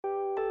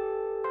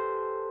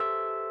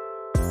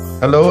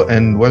Hello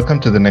and welcome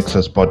to the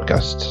Nexus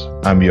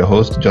podcast. I'm your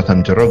host,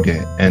 Jotham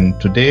Jeroge, and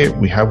today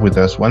we have with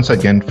us once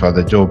again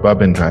Father Joe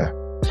Babendreier.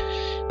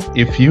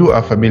 If you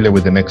are familiar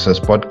with the Nexus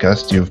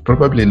podcast, you've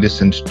probably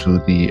listened to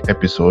the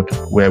episode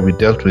where we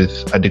dealt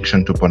with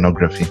addiction to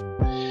pornography.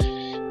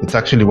 It's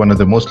actually one of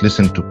the most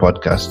listened to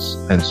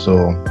podcasts, and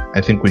so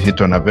I think we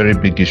hit on a very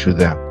big issue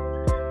there.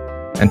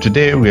 And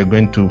today we are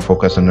going to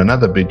focus on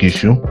another big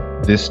issue.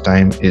 This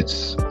time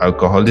it's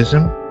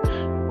alcoholism,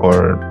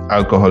 or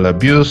alcohol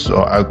abuse,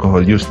 or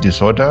alcohol use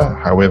disorder,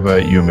 however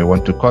you may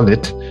want to call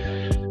it.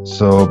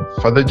 So,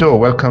 Father Joe,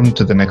 welcome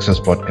to the Nexus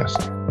podcast.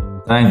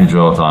 Thank you,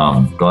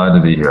 Jotham. Glad to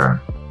be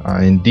here.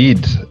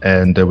 Indeed,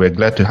 and we're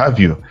glad to have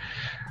you.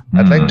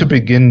 I'd like to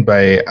begin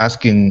by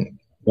asking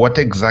what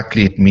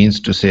exactly it means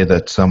to say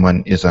that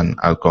someone is an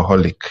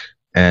alcoholic,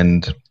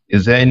 and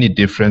is there any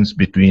difference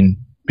between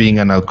being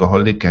an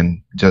alcoholic and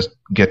just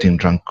getting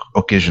drunk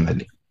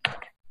occasionally?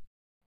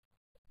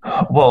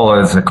 Well,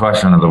 it's a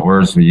question of the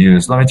words we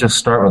use. Let me just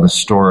start with a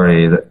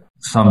story,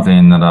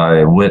 something that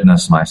I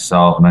witnessed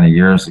myself many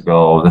years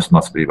ago. This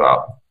must be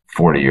about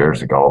 40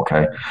 years ago,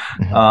 okay?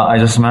 Mm-hmm. I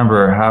just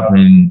remember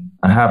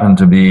I happened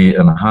to be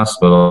in a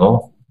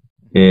hospital,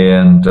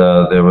 and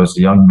there was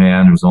a young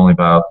man who was only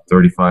about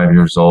 35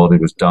 years old. He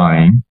was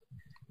dying.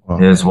 Wow.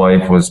 His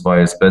wife was by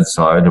his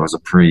bedside. There was a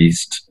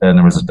priest, and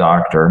there was a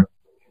doctor,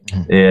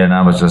 and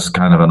I was just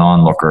kind of an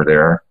onlooker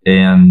there.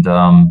 And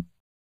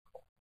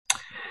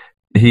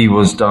he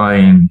was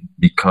dying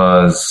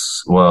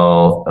because,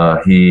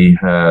 he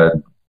had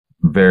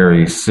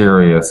very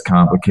serious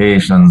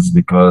complications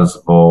because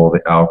of all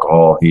the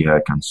alcohol he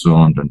had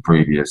consumed in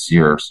previous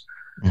years.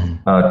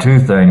 Mm-hmm. Two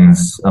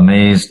things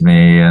amazed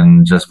me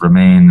and just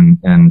remain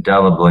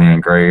indelibly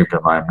engraved in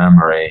my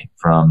memory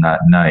from that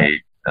night.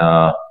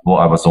 I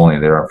was only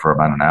there for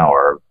about an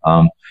hour,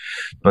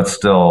 but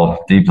still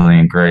deeply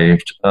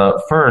engraved.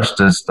 First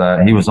is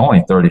that he was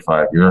only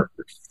 35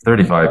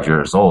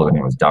 years old and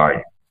he was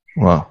dying.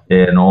 Wow.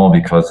 And all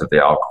because of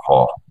the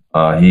alcohol.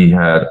 He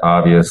had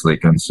obviously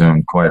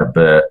consumed quite a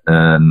bit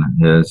in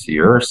his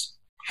years.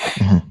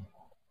 Mm-hmm.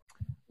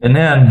 And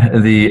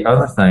then the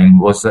other thing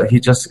was that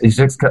he just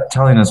kept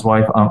telling his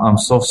wife, I'm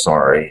so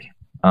sorry.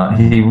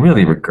 He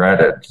really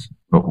regretted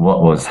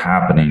what was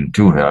happening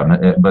to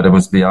him, but it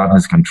was beyond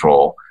his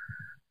control.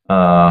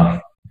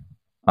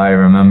 I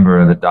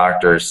remember the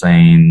doctor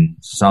saying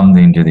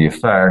something to the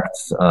effect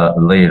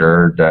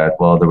later that,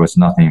 there was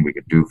nothing we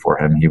could do for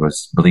him. He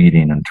was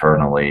bleeding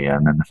internally,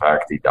 and in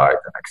fact, he died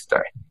the next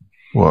day.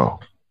 Wow.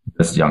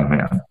 This young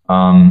man.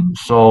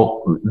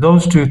 So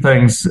those two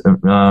things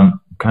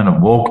kind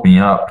of woke me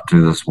up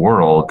to this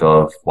world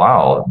of,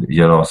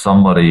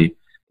 somebody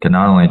can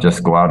not only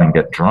just go out and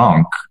get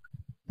drunk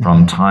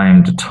from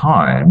time to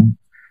time,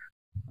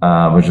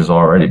 which is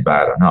already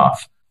bad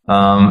enough.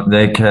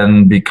 They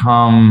can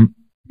become,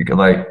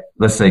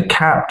 let's say,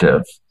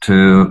 captive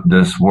to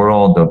this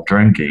world of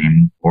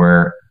drinking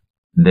where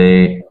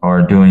they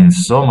are doing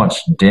so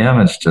much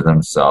damage to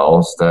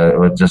themselves that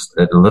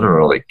it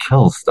literally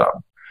kills them.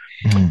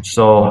 Mm-hmm.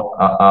 So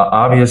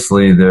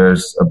obviously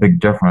there's a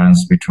big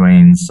difference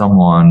between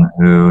someone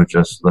who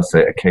just, let's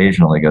say,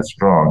 occasionally gets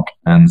drunk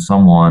and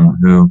someone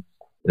who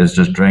is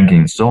just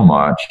drinking so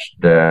much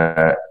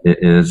that it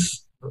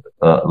is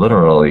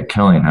literally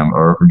killing him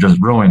or just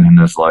ruining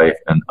his life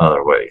in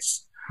other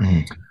ways.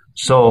 Mm-hmm.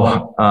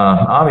 So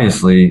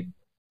obviously,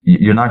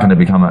 you're not going to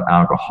become an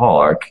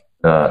alcoholic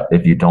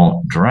if you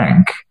don't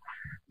drink.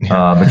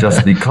 But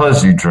just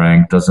because you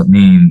drink doesn't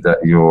mean that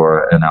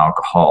you're an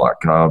alcoholic.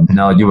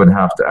 Now, you would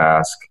have to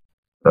ask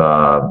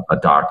a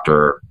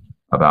doctor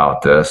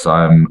about this.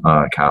 I'm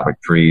a Catholic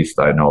priest.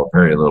 I know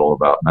very little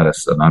about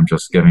medicine. I'm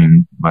just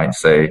giving,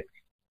 just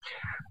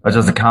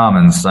a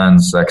common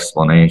sense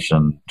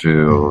explanation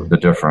to the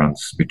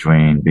difference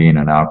between being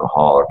an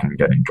alcoholic and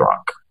getting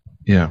drunk.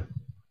 Yeah.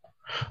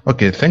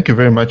 Okay, thank you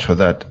very much for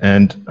that.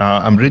 And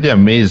I'm really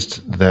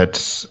amazed that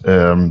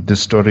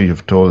this story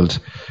you've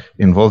told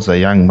involves a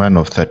young man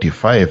of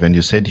 35, and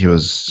you said he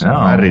was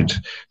married.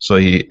 So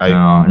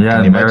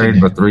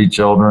married with 3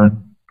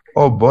 children.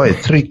 Oh boy,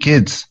 3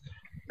 kids,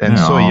 and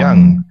so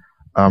young.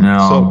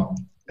 So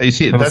you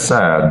see, that's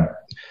sad.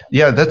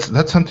 Yeah,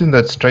 that's something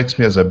that strikes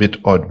me as a bit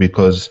odd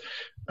because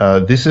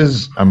this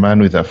is a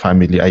man with a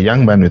family, a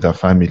young man with a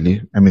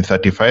family.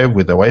 35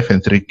 with a wife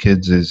and 3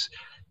 kids is.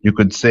 You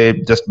could say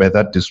just by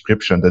that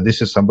description that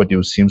this is somebody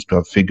who seems to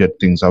have figured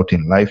things out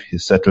in life.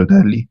 He's settled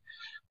early.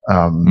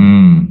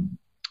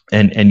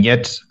 And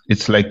yet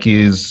it's like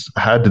he's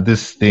had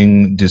this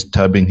thing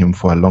disturbing him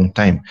for a long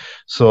time.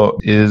 So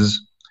is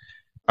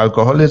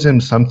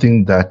alcoholism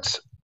something that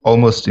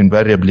almost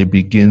invariably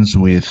begins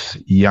with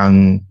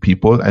young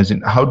people? As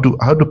in, how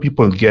do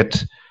people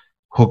get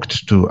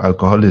hooked to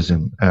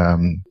alcoholism?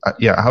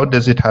 How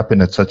does it happen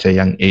at such a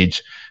young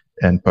age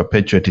and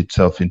perpetuate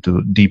itself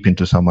deep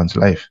into someone's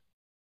life?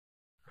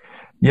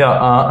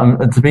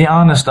 To be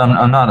honest,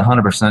 I'm not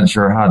 100%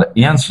 sure how to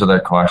answer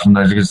that question.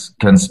 I just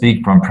can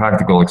speak from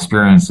practical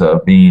experience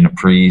of being a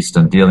priest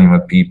and dealing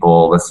with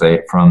people, let's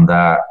say, from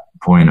that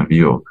point of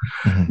view.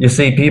 Mm-hmm. You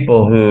see,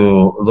 people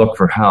who look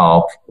for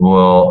help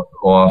will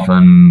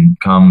often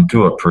come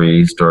to a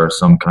priest or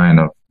some kind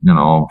of,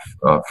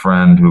 a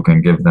friend who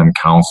can give them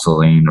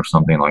counseling or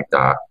something like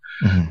that.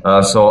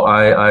 Mm-hmm. So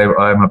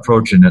I'm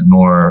approaching it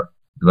more,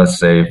 let's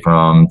say,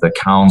 from the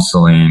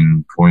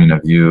counseling point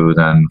of view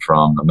than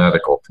from the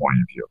medical point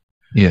of view.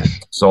 Yes.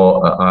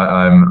 So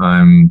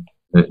I'm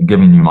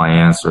giving you my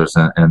answers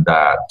in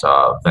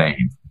that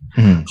vein.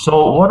 Mm-hmm.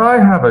 So what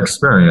I have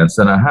experienced,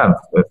 and I have,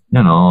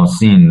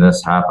 seen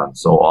this happen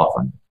so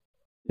often,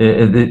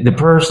 the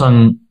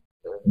person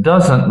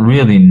doesn't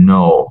really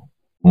know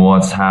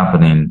what's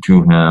happening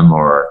to him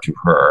or to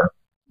her.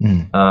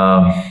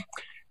 Mm-hmm.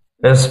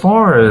 As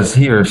far as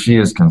he or she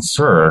is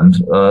concerned,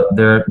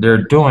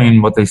 they're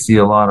doing what they see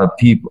a lot of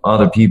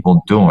other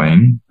people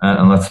doing.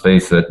 And let's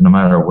face it, no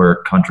matter where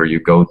country you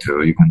go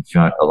to, you can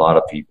find a lot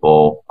of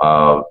people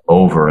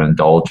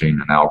overindulging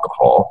in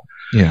alcohol.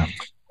 Yeah.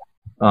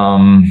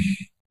 And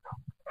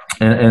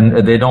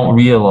they don't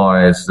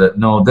realize that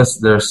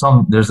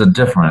there's a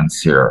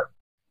difference here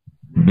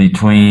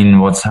between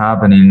what's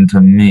happening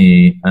to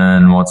me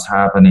and what's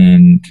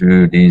happening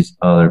to these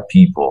other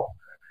people.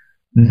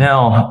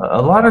 Now, a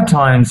lot of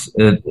times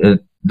it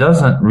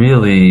doesn't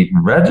really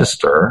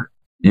register.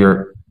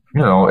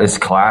 It's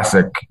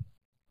classic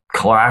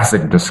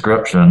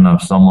description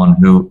of someone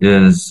who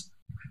is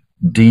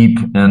deep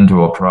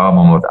into a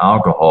problem with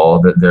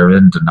alcohol, that they're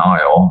in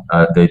denial.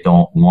 They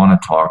don't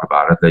want to talk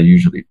about it. They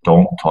usually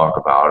don't talk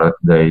about it.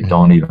 They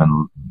don't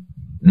even,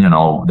 they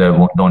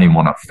don't even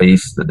want to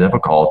face the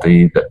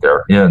difficulty that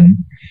they're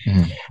in.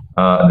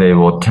 Mm-hmm. They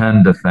will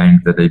tend to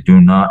think that they do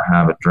not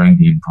have a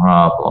drinking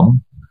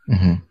problem.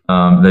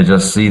 Mm-hmm. They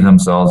just see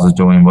themselves as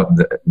doing what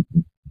the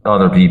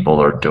other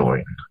people are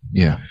doing.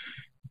 Yeah.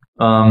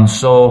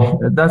 So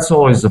that's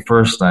always the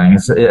first thing.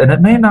 And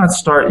it may not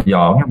start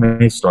young. It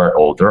may start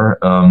older.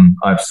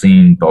 I've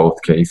seen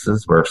both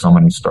cases where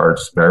somebody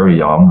starts very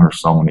young or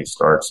somebody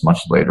starts much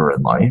later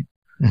in life.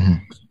 Mm-hmm.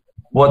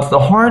 What's the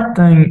hard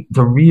thing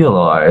to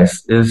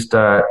realize is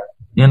that,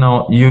 you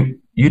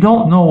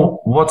don't know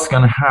what's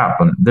going to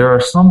happen. There are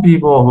some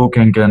people who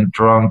can get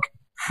drunk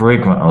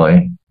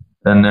frequently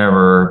and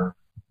never,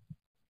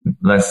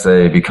 let's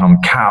say, become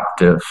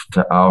captive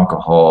to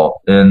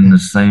alcohol in the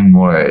same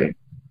way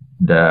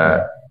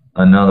that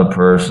another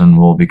person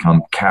will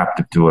become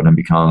captive to it and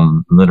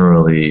become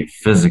literally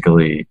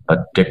physically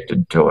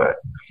addicted to it.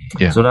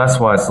 Yeah. So that's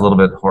why it's a little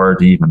bit hard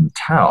to even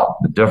tell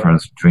the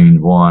difference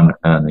between one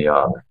and the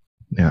other.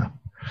 Yeah.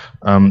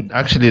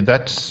 Actually,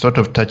 that sort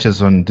of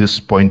touches on this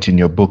point in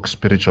your book,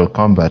 Spiritual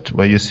Combat,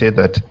 where you say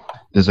that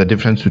there's a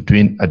difference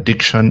between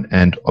addiction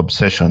and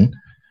obsession.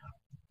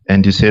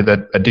 And you say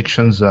that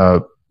addictions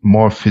are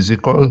more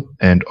physical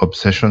and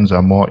obsessions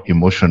are more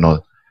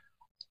emotional.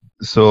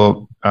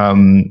 So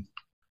from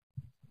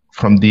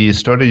the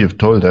story you've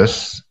told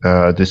us,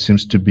 there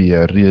seems to be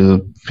a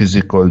real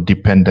physical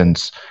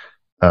dependence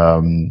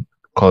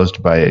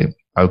caused by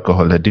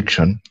alcohol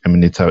addiction. I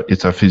mean,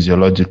 it's a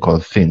physiological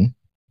thing.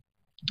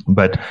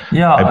 But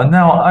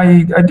now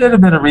I did a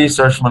bit of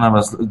research when I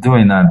was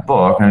doing that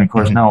book, and of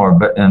course now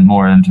we're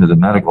more into the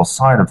medical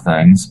side of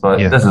things.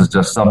 But this is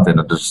just something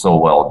that is so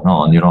well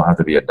known. You don't have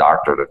to be a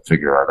doctor to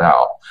figure it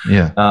out.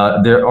 Yeah,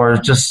 there are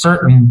just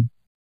certain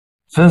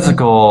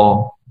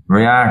physical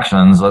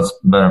reactions.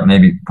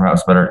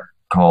 Perhaps better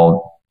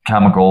called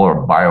chemical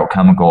or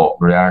biochemical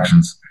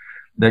reactions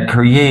that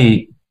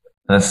create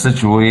a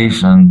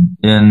situation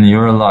in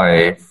your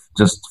life,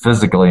 just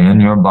physically in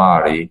your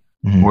body,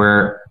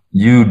 where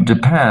you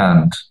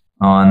depend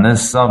on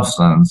this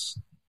substance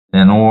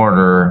in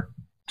order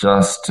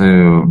just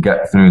to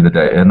get through the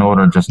day, in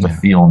order just to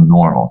feel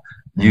normal.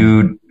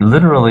 You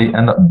literally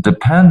end up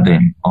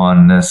depending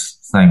on this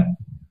thing,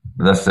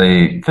 let's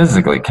say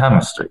physically,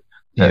 chemically.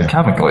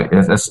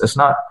 It's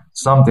not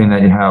something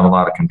that you have a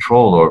lot of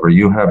control over.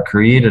 You have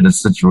created a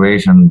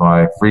situation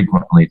by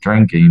frequently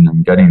drinking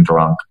and getting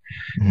drunk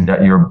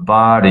that your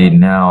body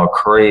now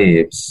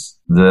craves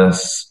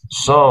this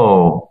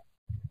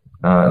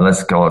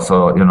let's call it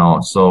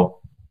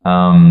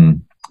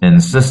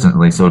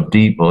insistently, so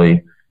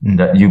deeply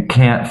that you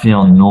can't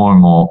feel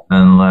normal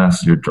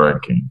unless you're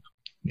drinking.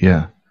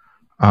 Yeah.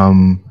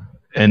 And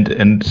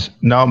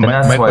now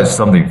that's why it's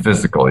something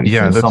physical.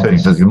 It's something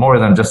physical, more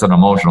than just an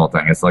emotional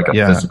thing. It's like a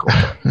physical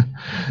thing.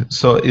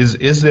 So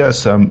is there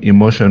some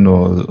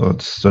emotional or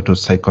sort of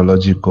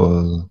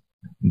psychological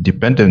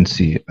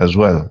dependency as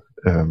well?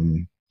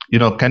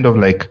 Kind of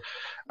like,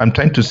 I'm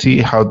trying to see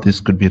how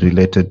this could be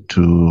related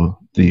to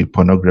the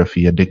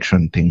pornography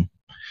addiction thing.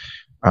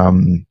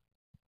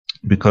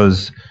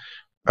 Because,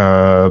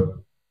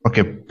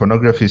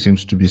 pornography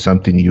seems to be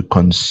something you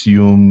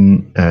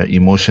consume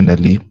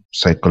emotionally,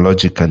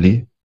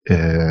 psychologically,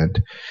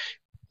 and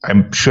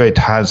I'm sure it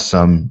has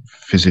some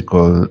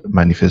physical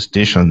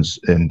manifestations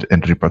and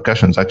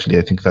repercussions. Actually,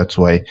 I think that's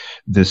why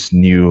this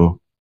new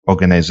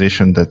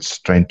organization that's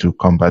trying to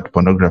combat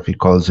pornography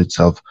calls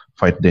itself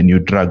Fight the New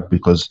Drug,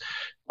 because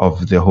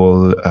of the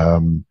whole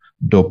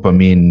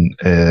dopamine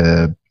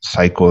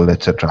cycle,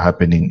 etc.,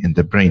 happening in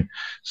the brain.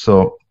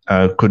 So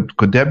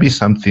could there be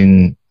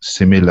something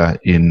similar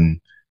in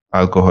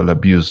alcohol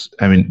abuse?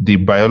 I mean, the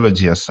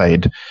biology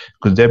aside,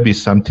 could there be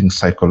something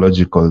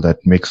psychological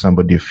that makes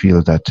somebody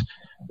feel that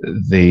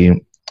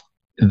they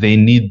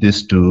need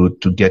this to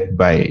get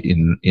by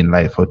in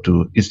life, or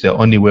it's the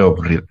only way of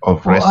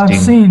resting? I've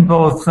seen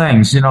both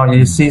things.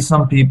 You see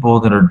some people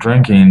that are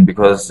drinking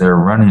because they're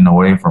running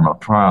away from a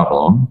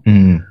problem.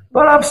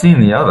 But I've seen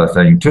the other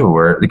thing too,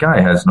 where the guy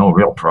has no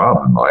real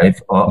problem in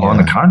life. On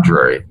the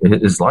contrary,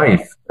 his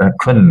life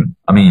couldn't,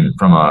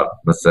 from a,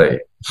 let's say,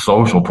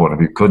 social point of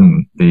view,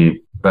 couldn't be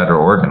better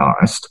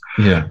organized.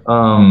 Yeah.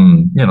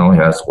 He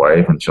has a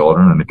wife and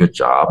children and a good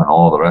job and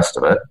all the rest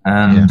of it.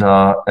 And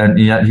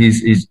yet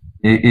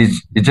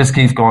it just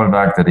keeps going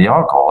back to the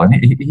alcohol. And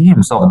he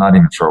himself is not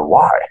even sure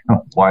why.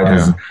 Why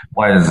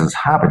is this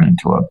happening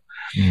to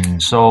him?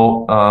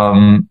 So,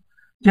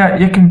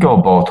 it can go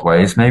both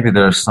ways. Maybe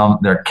there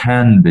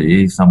can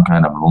be some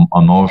kind of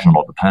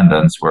emotional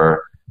dependence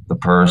where the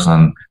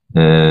person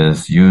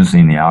is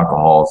using the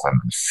alcohol as an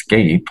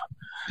escape.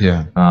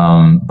 Yeah.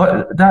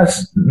 But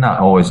that's not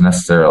always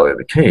necessarily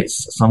the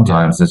case.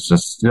 Sometimes it's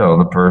just,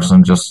 the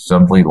person just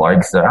simply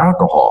likes the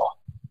alcohol.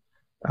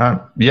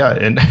 And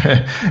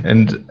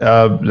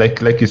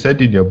like you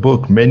said in your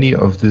book, many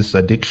of these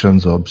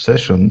addictions or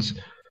obsessions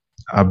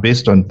are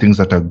based on things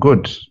that are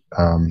good.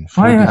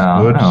 Food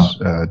is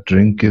good,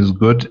 drink is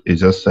good.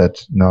 It's just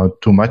that now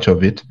too much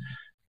of it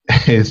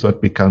is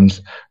what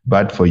becomes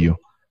bad for you.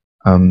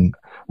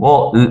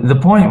 Well, the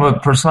point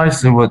with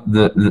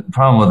the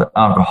problem with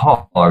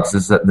alcoholics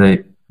is that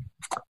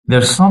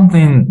there's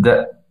something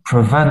that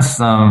prevents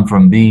them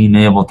from being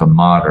able to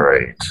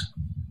moderate.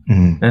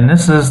 And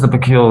this is the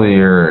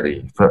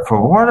peculiarity.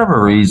 For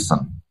whatever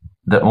reason,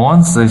 that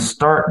once they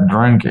start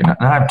drinking,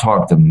 and I've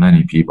talked to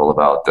many people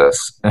about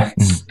this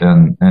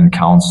in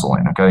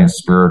counseling, in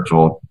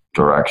spiritual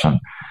direction.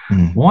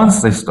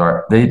 Once they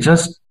start, they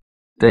don't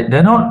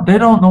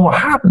know what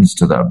happens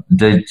to them.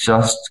 They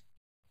just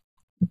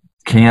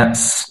can't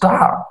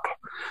stop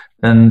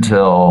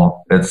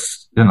until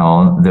it's,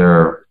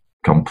 they're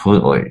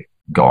completely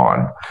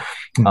gone.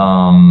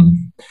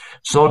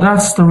 So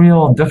that's the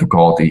real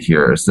difficulty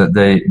here, is that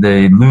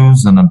they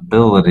lose an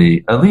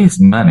ability, at least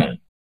many.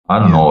 I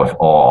don't know if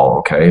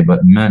all, but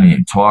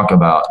many talk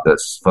about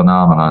this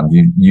phenomenon.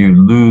 You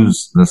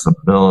lose this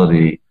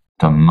ability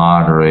to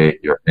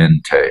moderate your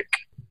intake.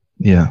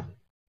 Yeah.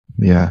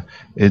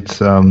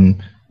 It's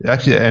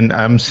actually, and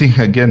I'm seeing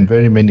again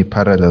very many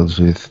parallels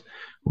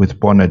with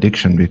porn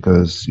addiction,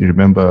 because you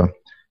remember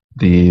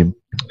the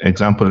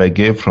example I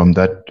gave from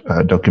that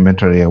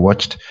documentary I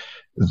watched,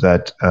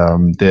 that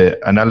the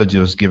analogy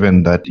was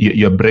given that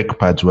your brake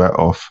pads were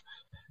off.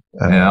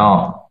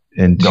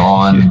 And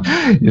gone.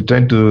 You're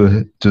trying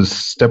to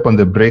step on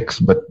the brakes,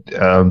 but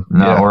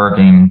not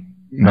working.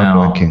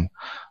 Working.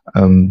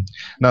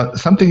 Now,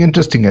 something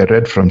interesting I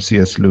read from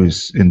C.S.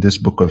 Lewis in this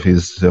book of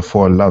his, The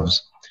Four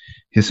Loves.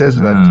 He says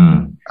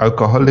that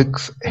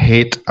alcoholics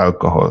hate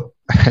alcohol,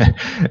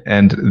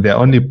 and their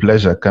only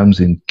pleasure comes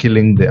in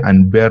killing the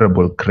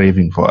unbearable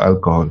craving for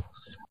alcohol.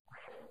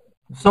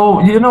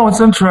 So,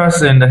 it's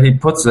interesting that he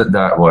puts it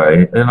that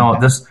way.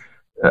 This.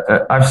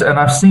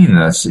 I've seen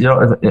this.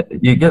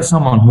 You get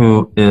someone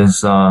who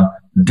is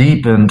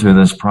deep into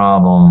this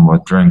problem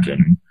with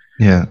drinking.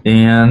 Yeah.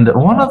 And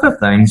one of the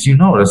things you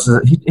notice is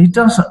that he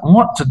doesn't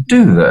want to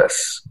do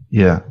this.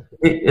 Yeah.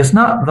 It's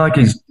not like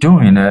he's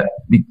doing it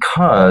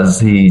because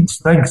he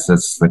thinks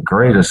it's the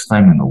greatest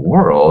thing in the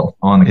world.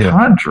 On the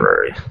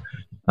contrary,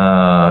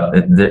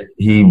 that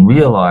he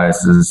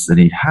realizes that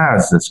he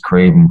has this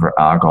craving for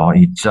alcohol.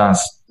 He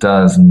just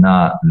does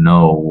not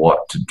know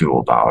what to do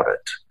about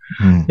it.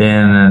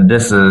 And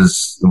this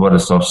is what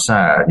is so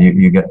sad.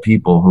 You get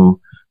people who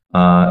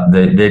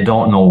they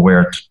don't know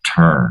where to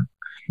turn.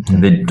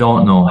 They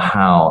don't know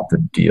how to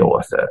deal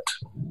with it.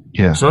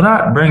 Yeah. So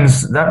that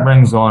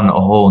brings on a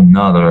whole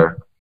nother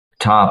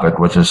topic,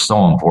 which is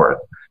so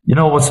important.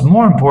 What's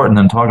more important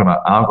than talking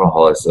about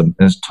alcoholism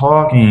is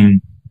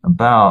talking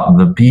about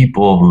the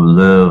people who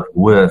live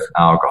with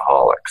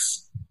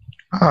alcoholics.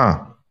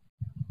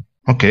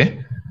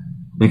 Okay.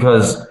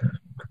 Because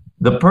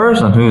the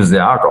person who is the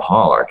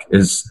alcoholic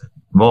is,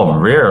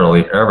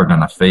 rarely ever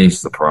going to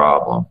face the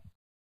problem.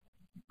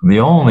 The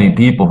only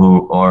people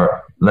who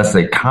are, let's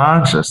say,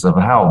 conscious of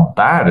how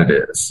bad it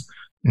is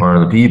are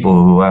the people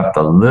who have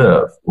to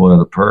live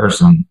with a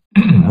person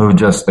who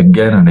just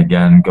again and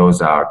again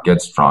goes out,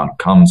 gets drunk,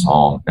 comes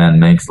home, and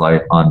makes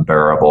life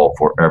unbearable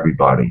for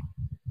everybody.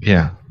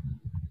 Yeah.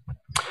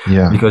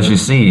 Because you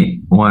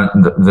see, when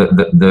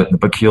the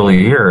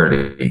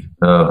peculiarity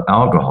of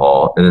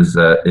alcohol is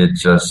that it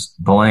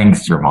just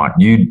blanks your mind.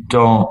 You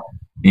don't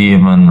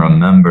even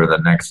remember the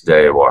next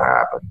day what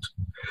happened.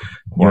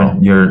 Wow.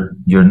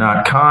 You're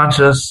not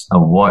conscious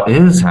of what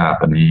is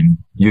happening.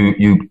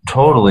 You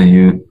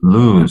totally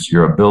lose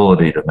your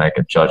ability to make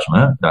a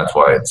judgment. That's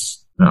why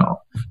it's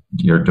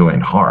you're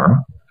doing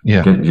harm.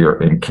 Yeah.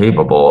 You're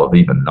incapable of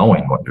even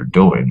knowing what you're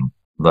doing.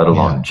 let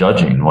alone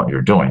judging what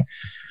you're doing.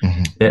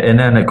 And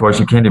then, of course,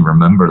 you can't even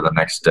remember the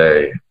next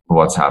day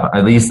what's happened.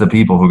 At least the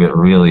people who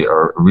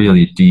are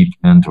really deep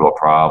into a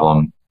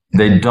problem,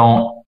 they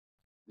don't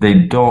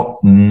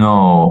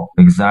know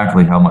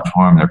exactly how much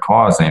harm they're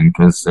causing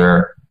because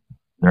they're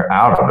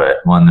out of it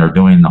when they're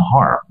doing the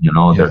harm.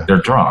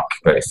 They're drunk,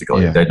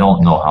 basically. They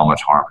don't know how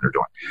much harm they're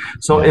doing.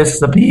 So it's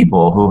the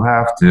people who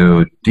have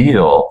to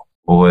deal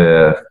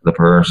with the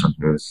person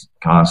who's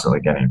constantly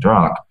getting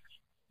drunk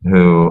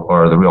who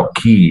are the real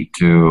key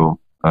to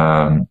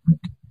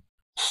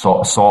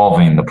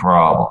solving the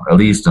problem, at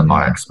least in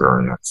my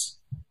experience.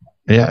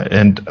 Yeah,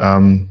 and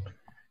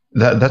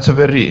that's a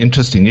very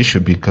interesting issue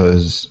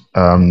because,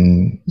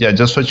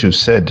 just what you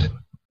said.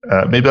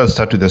 Maybe I'll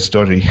start with a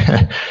story.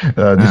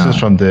 This is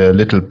from The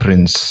Little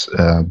Prince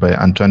by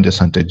Antoine de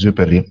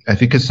Saint-Exupéry. I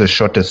think it's the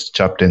shortest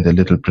chapter in The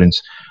Little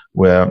Prince,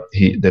 where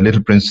the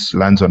little prince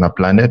lands on a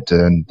planet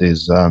and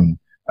there's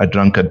a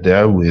drunkard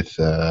there with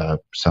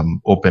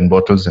some open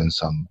bottles and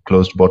some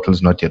closed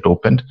bottles not yet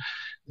opened.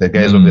 The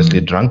guy is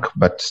obviously drunk,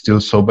 but still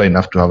sober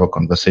enough to have a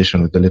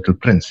conversation with the little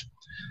prince.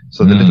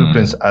 So the little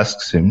prince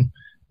asks him,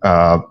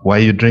 why are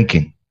you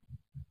drinking?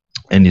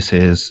 And he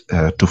says,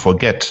 to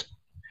forget.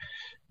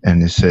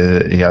 And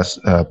he asks,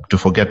 to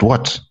forget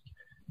what?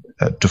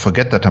 To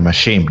forget that I'm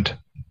ashamed.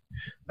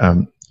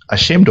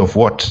 Ashamed of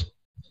what?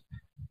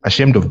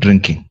 Ashamed of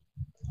drinking.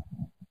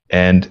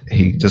 And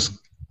he just,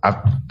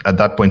 at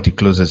that point, he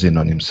closes in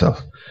on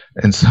himself.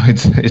 And so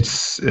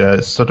it's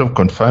sort of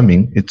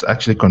confirming, it's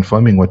actually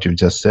confirming what you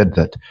just said,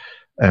 that,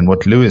 and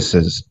what Lewis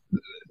says,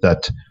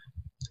 that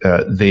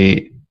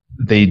they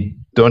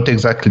don't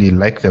exactly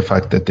like the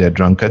fact that they're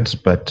drunkards,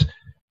 but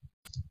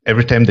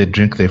every time they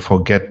drink, they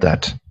forget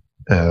that.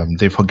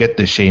 They forget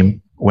the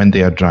shame when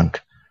they are drunk.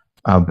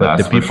 But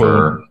That's the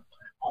people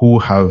who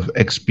have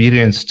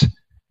experienced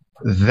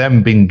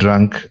them being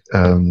drunk,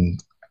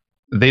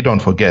 they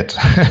don't forget.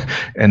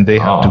 And they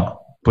have to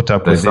put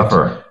up with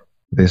it.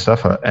 They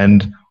suffer.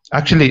 And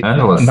actually,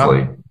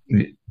 endlessly.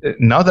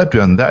 Now that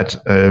we're on that,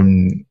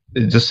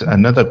 just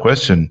another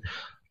question.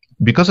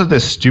 Because of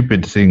the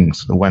stupid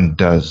things one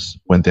does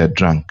when they're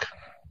drunk,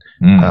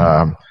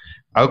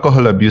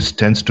 alcohol abuse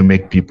tends to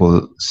make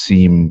people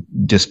seem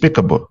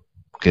despicable,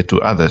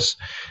 to others.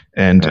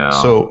 And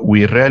so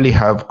we rarely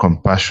have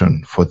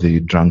compassion for the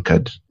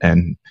drunkard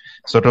and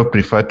sort of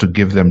prefer to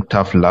give them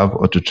tough love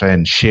or to try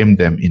and shame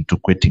them into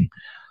quitting.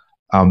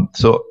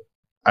 So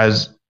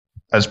as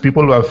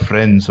people who have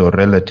friends or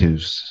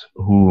relatives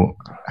who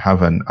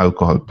have an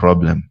alcohol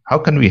problem, how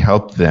can we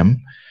help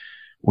them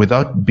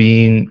without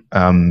being,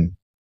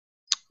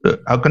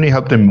 how can we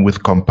help them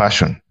with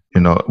compassion?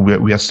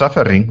 We are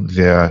suffering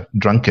their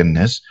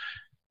drunkenness,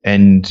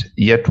 and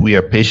yet we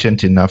are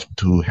patient enough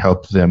to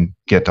help them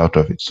get out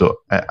of it. So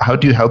how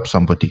do you help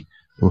somebody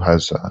who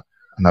has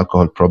an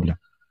alcohol problem?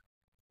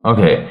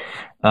 Okay.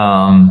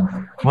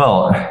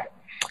 Well,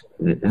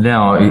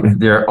 now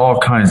there are all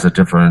kinds of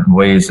different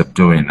ways of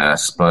doing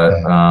this, but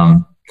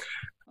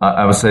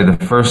I would say the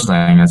first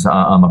thing is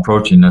I'm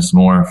approaching this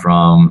more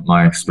from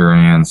my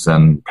experience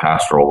and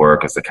pastoral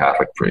work as a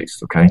Catholic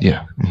priest. Okay.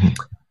 Yeah.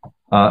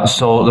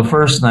 So the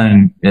first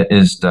thing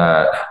is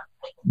that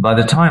by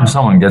the time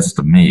someone gets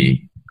to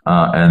me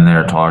and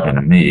they're talking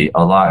to me,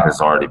 a lot has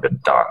already been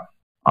done.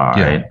 All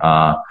right.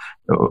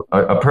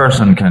 A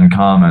person can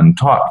come and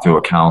talk to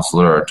a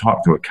counselor or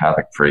talk to a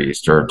Catholic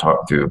priest or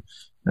talk to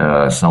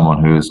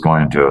someone who's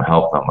going to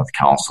help them with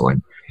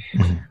counseling.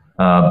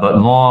 But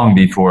long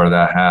before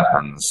that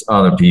happens,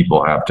 other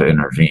people have to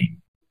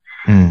intervene.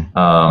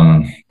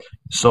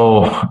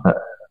 So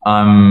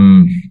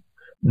I'm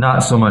not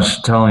so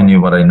much telling you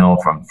what I know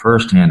from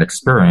firsthand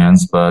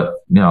experience, but,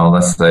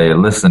 let's say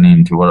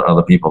listening to what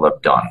other people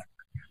have done.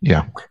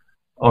 Yeah.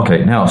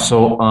 Okay. Now,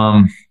 so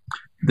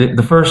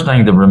the first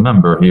thing to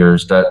remember here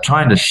is that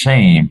trying to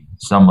shame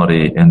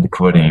somebody into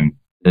quitting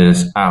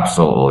is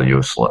absolutely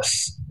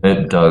useless.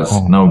 It does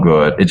no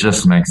good. It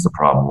just makes the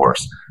problem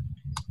worse.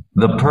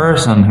 The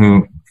person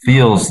who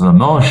feels the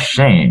most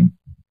shame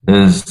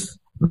is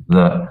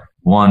the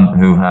one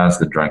who has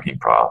the drinking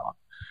problem.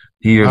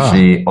 He or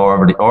she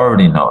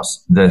already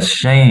knows the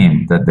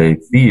shame that they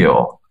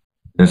feel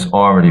is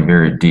already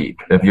very deep.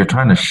 If you're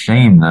trying to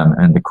shame them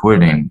into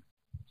quitting,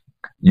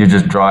 you're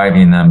just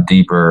driving them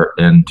deeper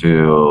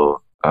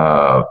into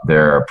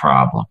their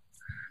problem.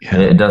 Yeah.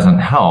 It doesn't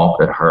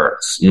help. It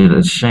hurts.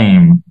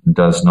 Shame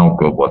does no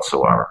good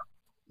whatsoever.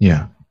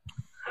 Yeah.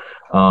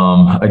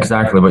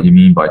 Exactly what you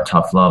mean by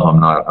tough love, I'm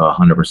not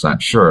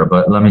 100% sure,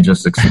 but let me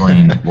just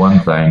explain one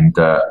thing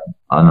that,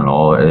 I don't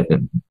know,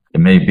 it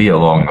may be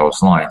along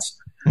those lines.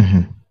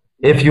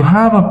 If you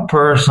have a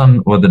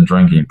person with a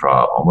drinking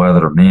problem,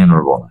 whether man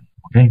or woman,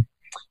 okay,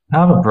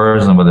 have a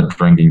person with a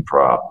drinking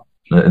problem,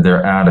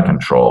 they're out of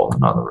control.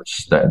 In other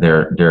words,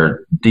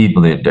 they're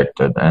deeply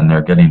addicted and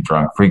they're getting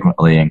drunk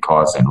frequently and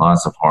causing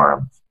lots of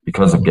harm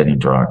because of getting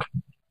drunk.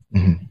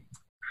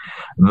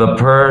 The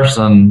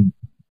person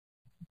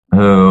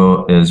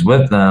who is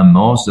with them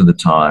most of the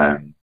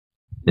time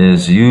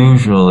is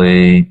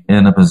usually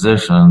in a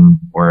position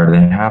where they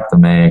have to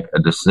make a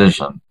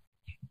decision.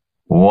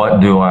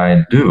 What do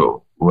I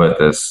do with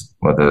this?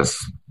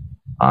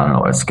 I don't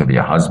know. It could be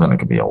a husband, it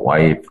could be a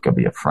wife, it could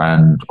be a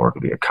friend, or it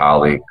could be a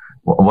colleague.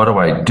 What do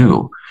I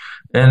do?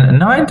 And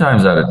 9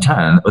 times out of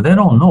 10, they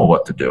don't know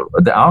what to do.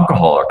 The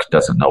alcoholic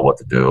doesn't know what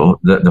to do.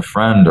 The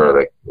friend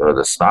or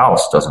the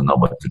spouse doesn't know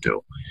what to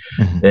do.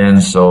 Mm-hmm.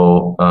 And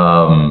so,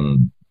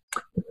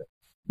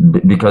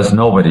 because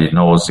nobody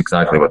knows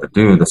exactly what to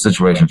do, the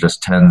situation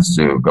just tends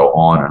to go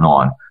on and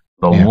on.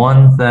 But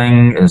one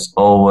thing is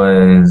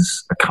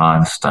always a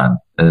constant,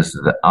 is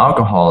the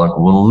alcoholic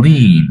will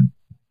lean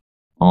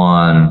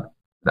on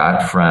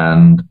that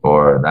friend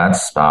or that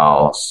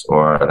spouse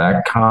or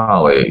that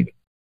colleague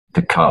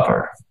to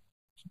cover,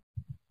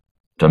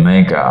 to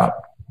make up,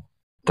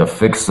 to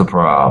fix the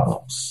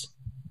problems.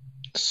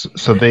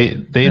 So they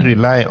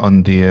rely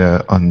on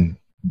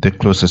the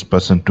closest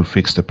person to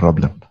fix the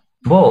problem.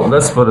 Well,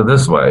 let's put it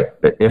this way.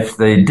 If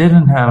they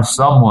didn't have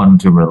someone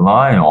to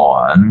rely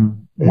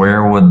on,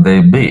 where would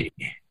they be?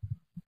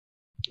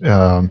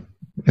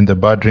 In the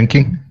bar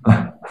drinking?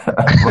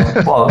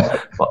 well,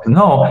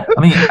 no. I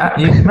mean,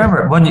 you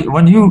remember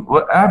when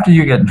you after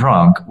you get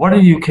drunk, what are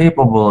you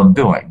capable of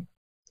doing?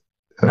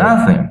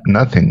 Nothing.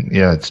 Nothing.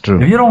 Yeah, it's true.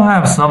 If you don't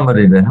have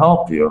somebody to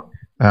help you,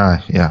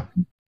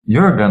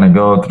 you're going to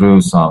go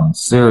through some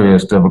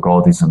serious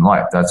difficulties in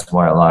life. That's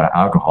why a lot of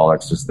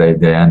alcoholics they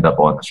end up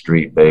on the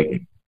street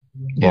begging.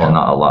 Yeah. Well,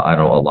 not a lot. I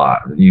know a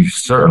lot. You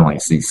certainly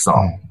see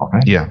some.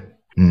 Okay. Yeah.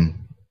 Mm.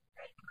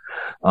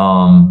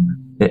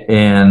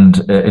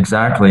 And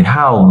exactly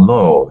how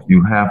low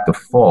you have to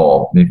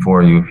fall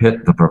before you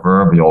hit the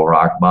proverbial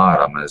rock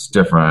bottom is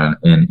different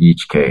in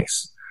each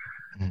case.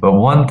 But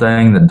one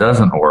thing that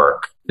doesn't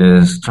work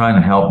is trying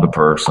to help the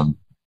person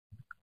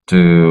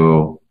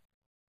to,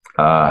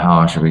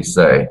 how should we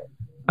say,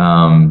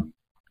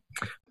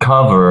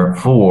 cover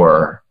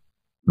for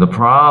the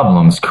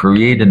problems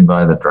created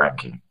by the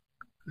drinking.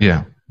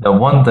 Yeah. The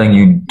one thing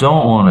you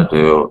don't want to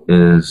do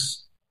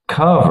is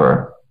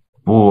cover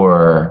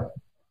for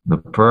the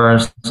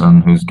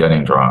person who's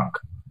getting drunk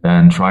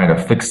and try to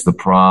fix the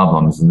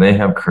problems they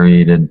have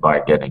created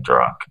by getting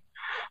drunk.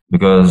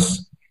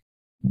 Because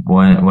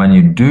when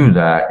you do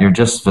that, you're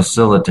just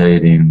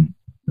facilitating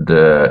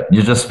the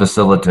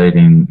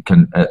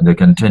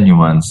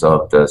continuance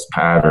of this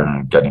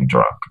pattern of getting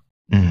drunk.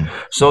 Mm-hmm.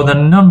 So the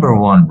number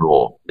one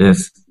rule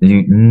is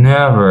you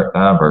never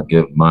ever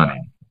give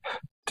money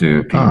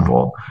to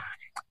people.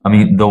 I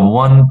mean, the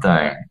one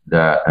thing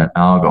that an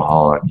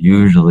alcoholic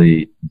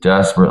usually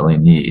desperately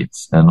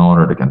needs in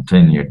order to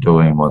continue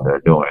doing what they're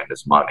doing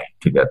is money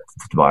to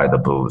buy the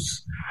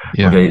booze.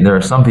 Yeah. Okay, there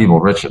are some people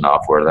rich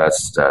enough where that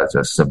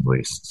just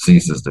simply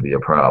ceases to be a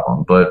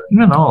problem. But,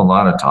 a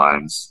lot of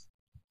times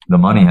the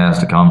money has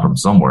to come from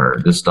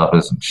somewhere. This stuff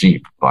isn't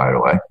cheap, by the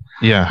way.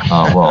 Yeah.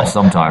 Well,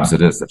 sometimes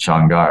it is. The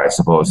Shanghai, I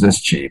suppose, is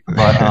cheap.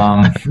 But,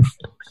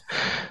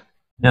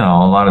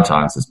 a lot of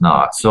times it's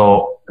not.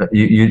 So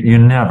you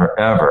never,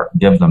 ever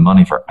give them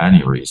money for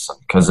any reason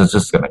because it's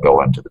just going to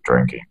go into the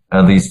drinking.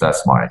 At least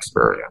that's my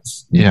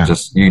experience. You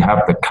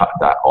have to cut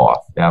that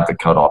off. You have to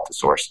cut off the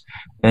source.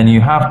 And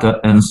you have to,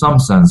 in some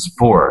sense,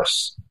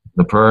 force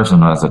the person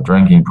who has a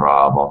drinking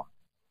problem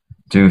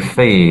to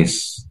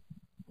face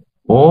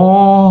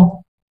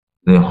all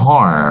the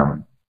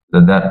harm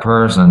that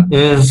person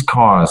is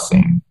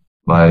causing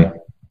by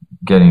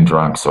getting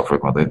drunk so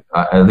frequently.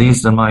 At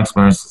least in my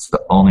experience, it's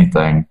the only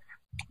thing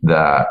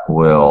that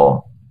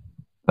will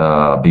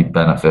be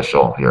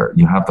beneficial here.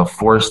 You have to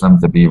force them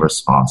to be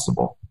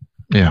responsible.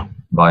 Yeah.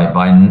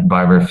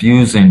 By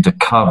refusing to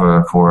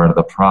cover for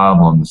the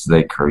problems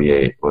they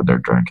create with their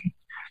drinking.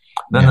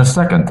 Then the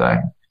second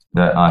thing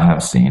that I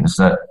have seen is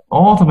that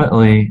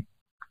ultimately,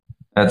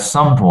 at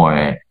some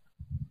point,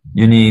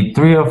 you need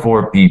 3 or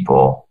 4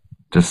 people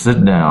to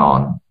sit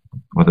down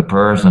with a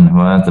person who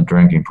has the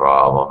drinking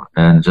problem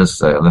and just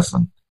say,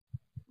 listen,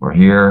 we're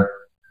here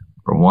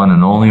for one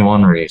and only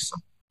one reason.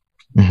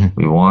 Mm-hmm.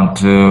 We want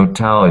to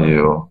tell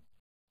you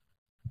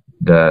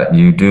that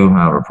you do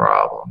have a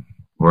problem.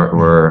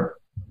 We're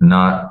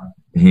not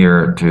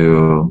here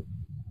to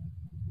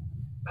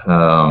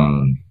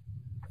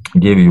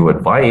give you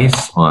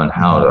advice on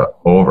how to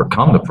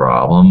overcome the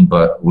problem,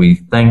 but we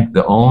think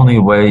the only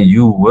way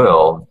you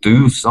will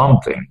do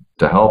something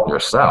to help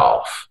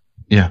yourself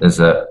is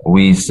that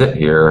we sit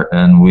here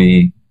and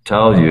we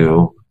tell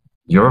you,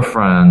 your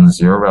friends,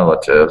 your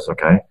relatives,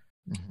 okay,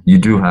 you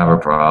do have a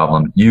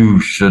problem. You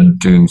should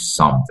do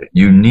something.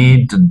 You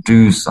need to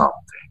do something.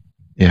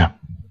 Yeah.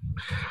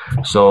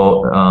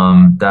 So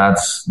that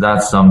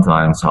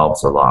sometimes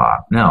helps a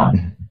lot. Now,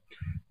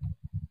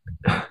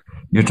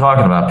 you're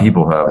talking about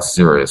people who have a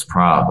serious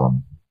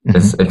problem. Mm-hmm.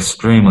 It's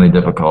extremely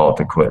difficult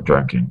to quit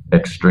drinking.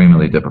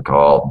 Extremely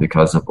difficult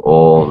because of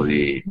all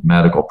the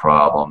medical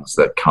problems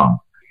that come.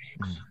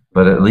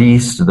 But at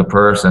least the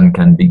person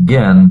can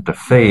begin to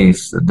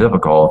face the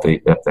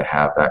difficulty if they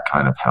have that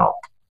kind of help.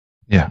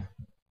 Yeah.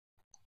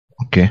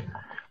 Okay.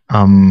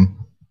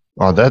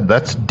 Well,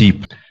 that's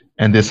deep.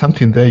 And there's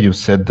something there you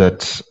said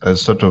that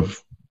sort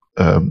of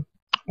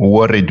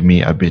worried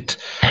me a bit,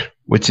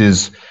 which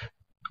is,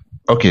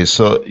 okay,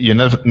 so you're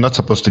not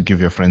supposed to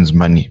give your friends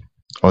money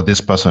or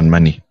this person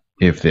money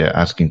if they're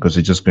asking, because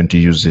they're just going to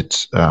use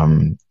it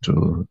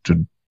to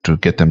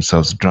get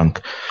themselves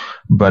drunk.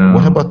 But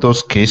what about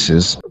those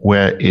cases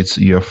where it's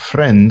your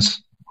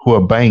friends who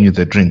are buying you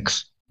the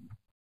drinks?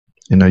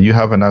 You know, you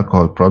have an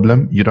alcohol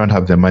problem. You don't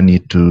have the money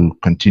to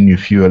continue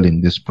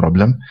fueling this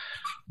problem,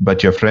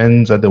 but your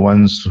friends are the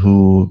ones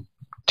who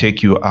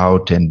take you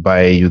out and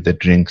buy you the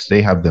drinks.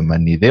 They have the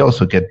money. They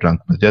also get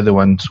drunk, but they're the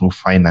ones who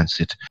finance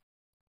it.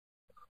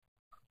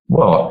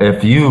 Well,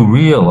 if you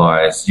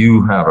realize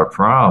you have a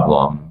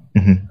problem,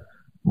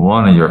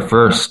 one of your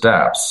first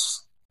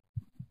steps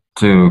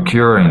to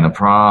curing the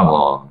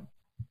problem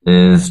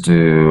is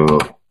to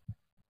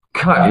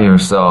cut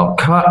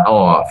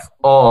off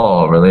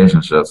all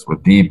relationships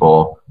with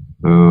people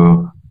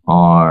who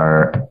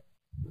are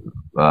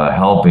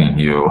helping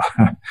you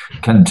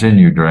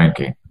continue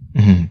drinking.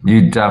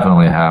 You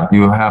definitely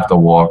have to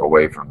walk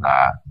away from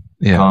that.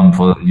 Yeah.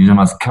 You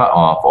must cut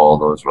off all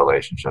those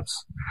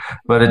relationships.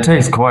 But it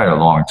takes quite a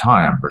long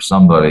time for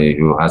somebody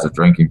who has a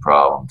drinking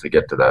problem to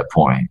get to that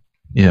point.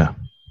 Yeah.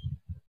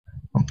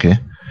 Okay.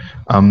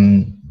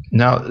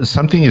 Now,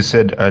 something you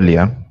said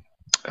earlier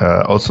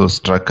also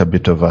struck a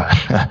bit of a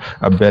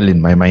bell in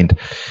my mind.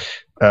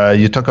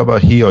 You talk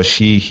about he or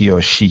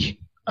she.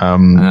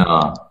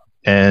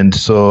 And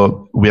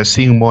so we are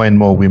seeing more and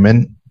more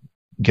women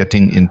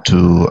getting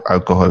into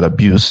alcohol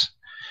abuse.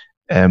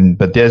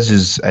 But theirs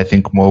is, I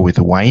think, more with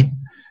wine.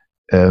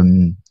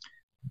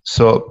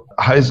 So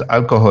how is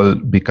alcohol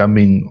abuse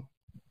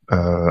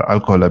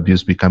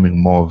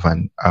becoming more of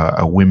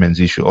a women's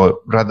issue? Or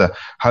rather,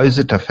 how is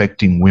it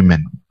affecting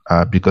women?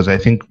 Because I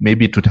think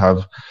maybe it would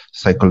have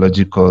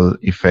psychological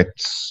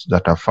effects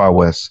that are far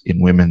worse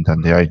in women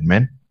than they are in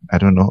men. I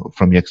don't know,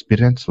 from your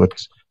experience,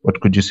 what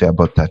could you say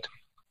about that?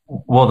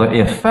 Well, the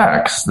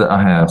effects that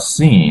I have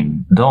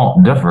seen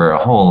don't differ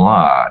a whole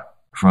lot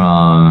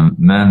from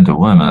men to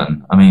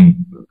women. I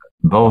mean,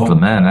 both the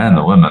men and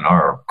the women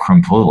are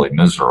completely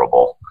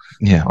miserable.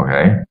 Yeah.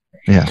 Okay.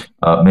 Yeah.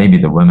 Maybe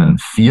the women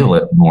feel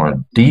it more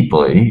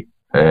deeply,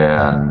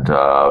 and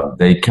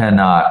they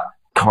cannot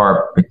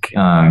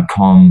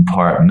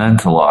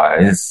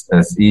compartmentalize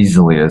as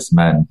easily as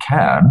men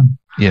can.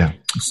 Yeah.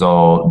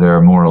 So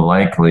they're more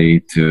likely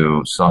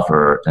to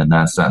suffer in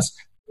that sense.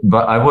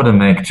 But I wouldn't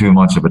make too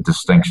much of a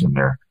distinction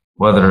there.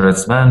 Whether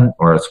it's men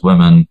or it's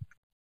women,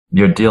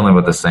 you're dealing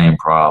with the same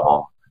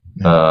problem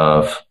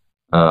of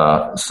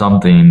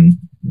something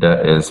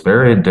that is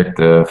very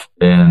addictive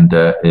and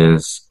that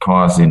is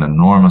causing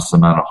enormous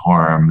amount of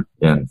harm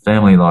in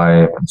family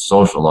life and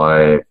social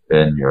life,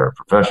 in your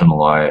professional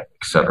life,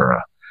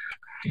 etc.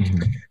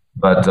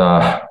 But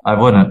I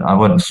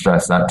wouldn't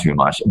stress that too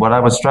much. What I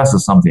would stress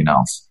is something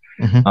else.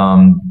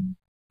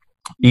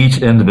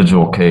 Each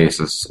individual case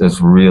is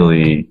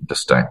really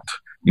distinct.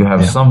 You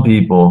have some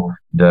people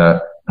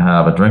that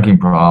have a drinking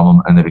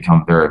problem and they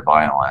become very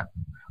violent.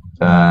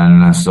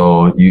 And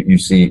so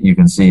you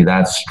can see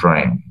that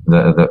strain,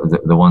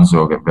 the ones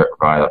who get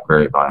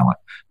very violent.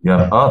 You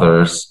have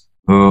others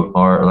who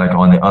are like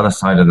on the other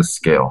side of the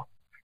scale.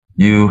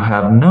 You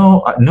have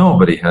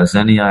nobody has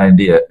any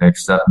idea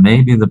except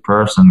maybe the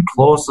person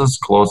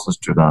closest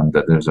to them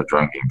that there's a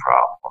drinking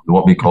problem,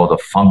 what we call the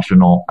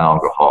functional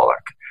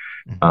alcoholic.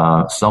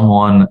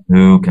 Someone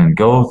who can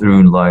go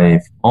through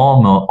life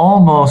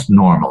almost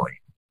normally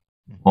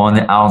on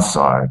the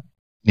outside,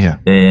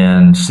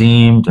 and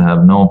seem to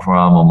have no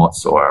problem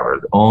whatsoever.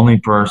 The only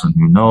person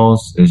who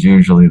knows is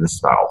usually the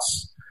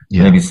spouse,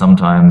 maybe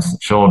sometimes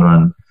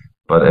children,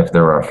 but if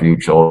there are a few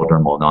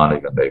children, well, not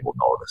even they will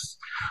notice.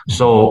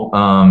 So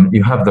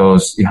you have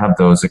those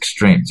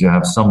extremes. You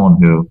have someone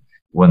who,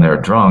 when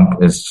they're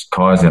drunk, is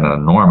causing an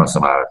enormous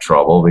amount of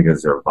trouble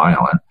because they're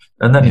violent.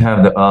 And then you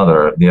have the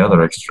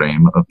other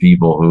extreme of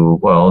people who,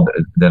 well,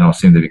 they don't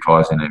seem to be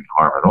causing any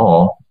harm at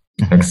all,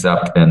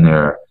 except in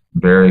their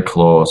very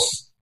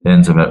close,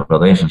 intimate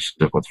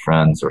relationship with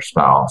friends or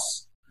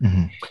spouse.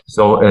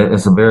 So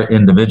it's a very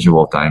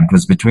individual thing,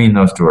 because between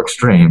those two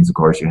extremes, of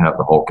course, you have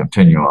the whole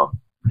continuum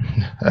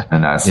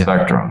and that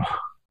spectrum.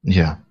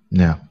 Yeah.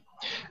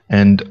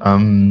 And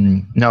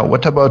now,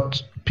 what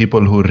about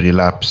people who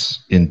relapse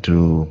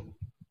into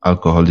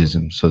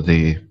alcoholism? So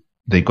they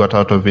got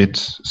out of it,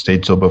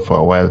 stayed sober for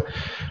a while.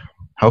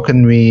 How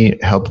can we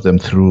help them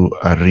through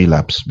a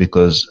relapse?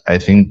 Because I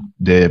think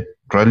they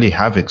probably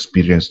have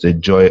experienced the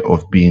joy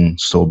of being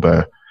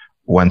sober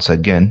once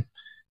again,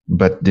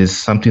 but there's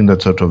something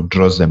that sort of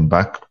draws them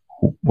back,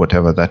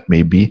 whatever that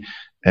may be.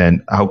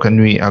 And how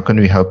can we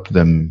help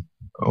them,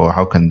 or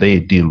how can they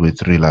deal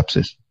with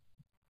relapses?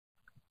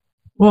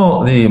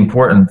 Well, the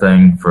important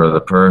thing for the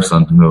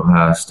person who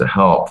has to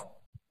help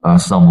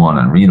someone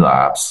in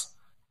relapse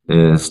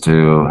is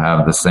to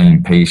have the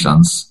same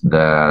patience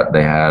that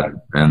they had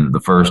in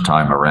the first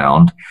time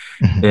around.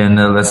 And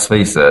let's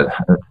face it,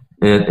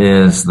 it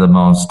is the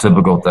most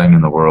typical thing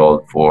in the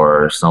world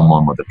for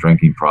someone with a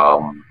drinking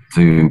problem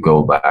to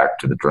go back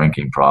to the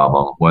drinking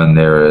problem when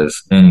there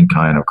is any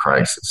kind of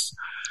crisis.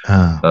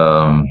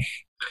 Um,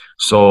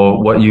 so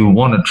what you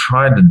want to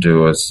try to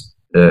do is,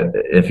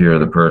 if you're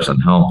the person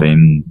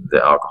helping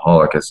the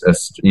alcoholic,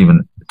 is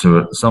even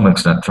to some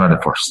extent try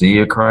to foresee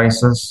a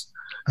crisis,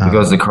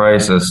 because the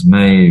crisis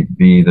may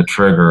be the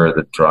trigger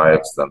that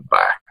drives them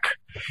back.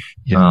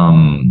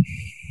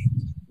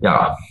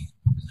 Yeah.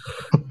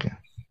 Okay.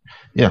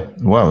 Yeah.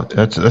 Wow.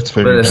 That's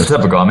very. But it's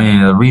typical. I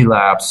mean, a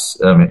relapse.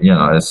 I mean,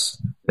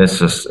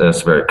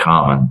 it's very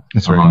common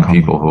among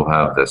people who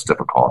have this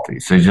difficulty.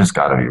 So you just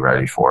got to be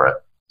ready for it.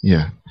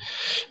 Yeah.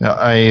 Now,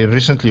 I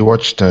recently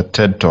watched a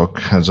TED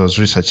Talk as I was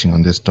researching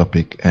on this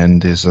topic,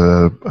 and there's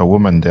a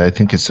woman there. I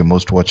think it's the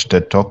most watched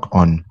TED Talk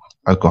on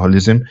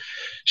alcoholism.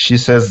 She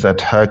says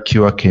that her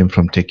cure came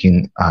from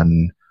taking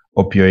an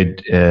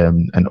opioid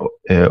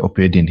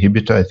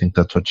inhibitor. I think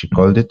that's what she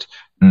called it,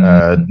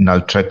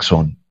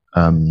 naltrexone,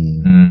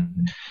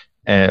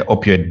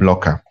 opioid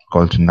blocker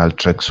called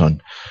naltrexone,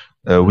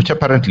 which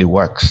apparently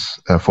works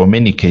for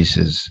many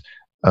cases.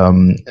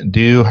 Do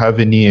you have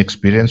any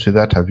experience with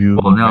that? Have you?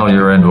 Well, now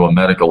you're into a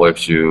medical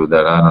issue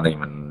that I don't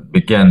even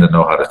begin to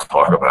know how to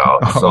talk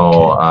about.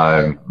 So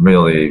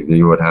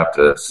you would have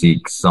to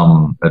seek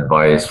some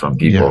advice from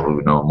people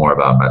who know more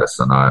about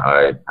medicine.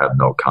 I have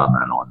no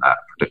comment on that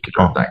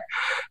particular thing.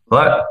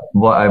 But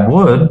what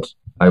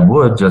I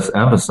would just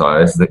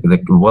emphasize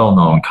the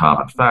well-known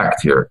common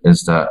fact here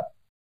is that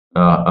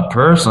a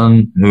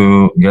person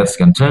who gets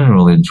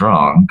continually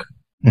drunk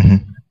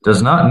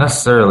does not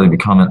necessarily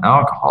become an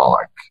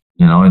alcoholic.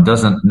 It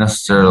doesn't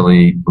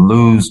necessarily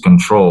lose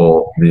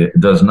control. It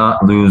does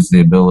not lose the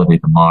ability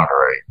to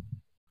moderate.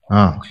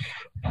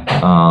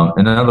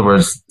 In other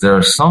words, there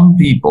are some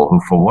people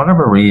who, for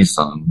whatever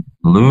reason,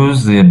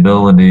 lose the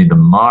ability to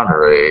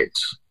moderate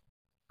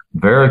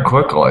very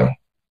quickly.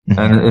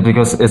 And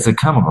because it's a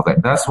chemical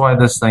thing. That's why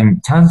this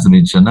thing tends to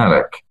be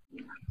genetic.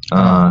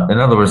 In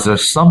other words,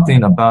 there's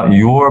something about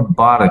your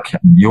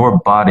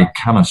body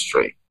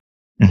chemistry.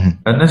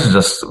 And this is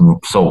just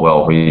so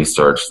well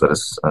researched that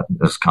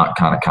it's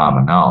kind of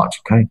common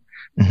knowledge, okay?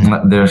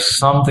 There's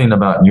something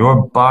about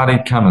your body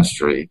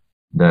chemistry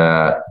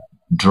that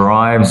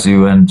drives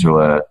you into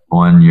it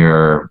when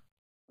you're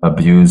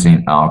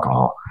abusing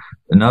alcohol.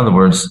 In other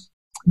words,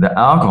 the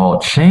alcohol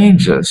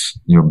changes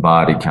your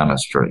body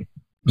chemistry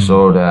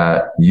so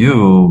that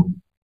you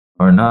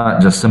are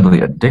not just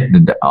simply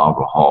addicted to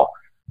alcohol.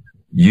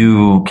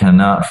 You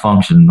cannot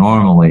function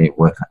normally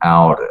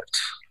without it.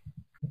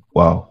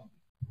 Wow.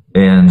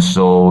 And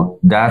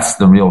so that's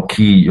the real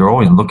key. You're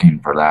always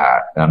looking for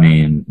that. I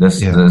mean,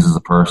 this is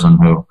a person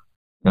who,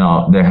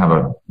 they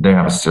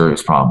have a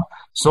serious problem.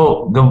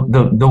 So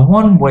the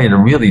one way to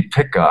really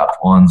pick up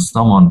on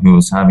someone who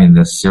is having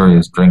this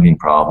serious drinking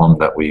problem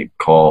that we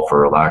call,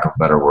 for lack of a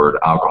better word,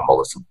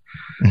 alcoholism,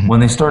 when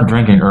they start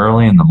drinking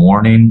early in the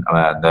morning,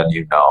 then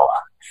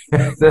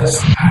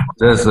this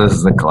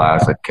is the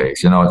classic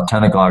case. It's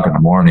 10 o'clock in the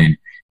morning,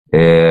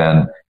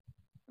 and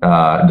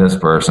this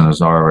person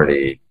is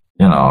already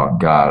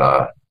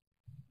got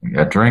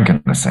a drink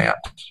in his hand,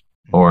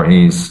 or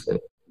he's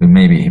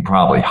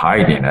probably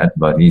hiding it,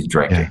 but he's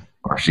drinking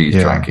or she's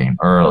drinking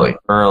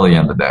early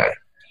in the day.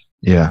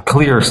 Yeah.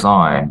 Clear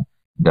sign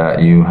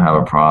that you have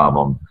a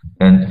problem,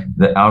 and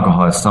the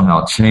alcohol has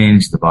somehow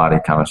changed the body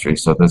chemistry.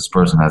 So this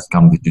person has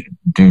come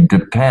to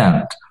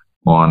depend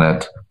on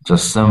it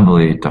just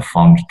simply to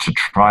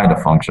try to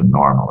function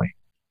normally.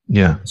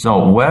 Yeah.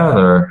 So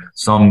whether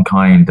some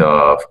kind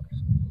of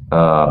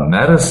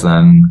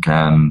medicine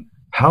can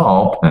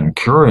help in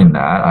curing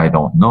that, I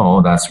don't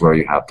know. That's where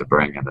you have to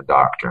bring in a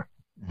doctor.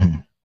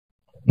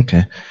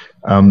 Okay.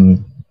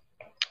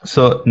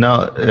 So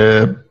now,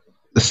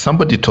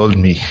 somebody told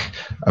me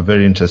a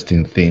very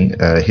interesting thing.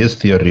 His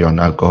theory on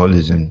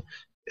alcoholism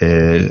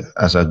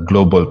as a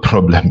global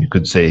problem, you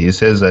could say. He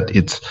says that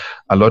it's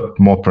a lot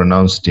more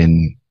pronounced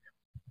in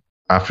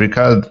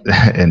Africa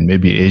and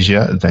maybe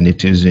Asia than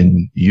it is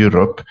in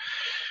Europe,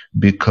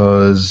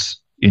 because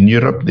in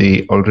Europe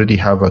they already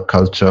have a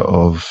culture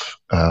of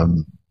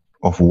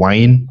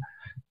wine,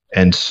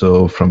 and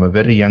so from a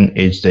very young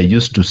age they're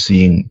used to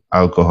seeing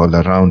alcohol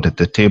around at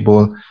the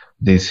table.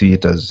 They see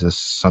it as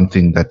just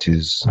something that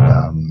is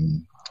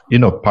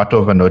part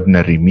of an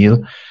ordinary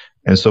meal,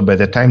 and so by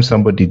the time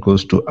somebody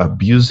goes to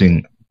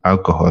abusing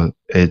alcohol,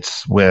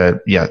 it's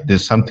where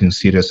there's something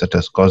serious that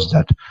has caused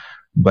that.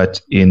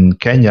 But in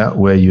Kenya,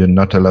 where you're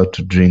not allowed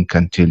to drink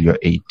until you're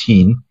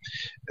 18,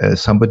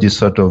 somebody's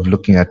sort of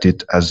looking at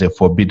it as a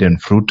forbidden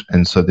fruit.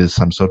 And so there's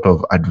some sort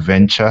of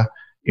adventure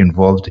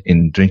involved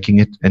in drinking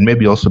it. And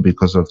maybe also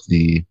because of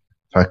the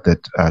fact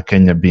that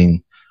Kenya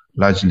being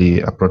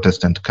largely a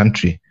Protestant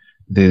country,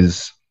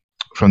 there's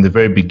from the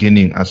very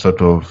beginning a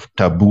sort of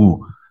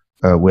taboo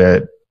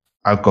where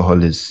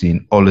alcohol is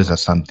seen always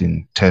as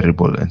something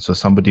terrible. And so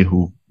somebody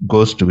who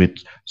goes to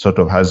it sort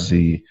of has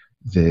the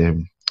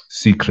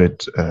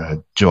secret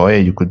joy,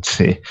 you could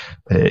say,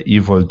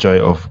 evil joy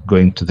of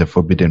going to the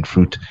forbidden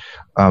fruit.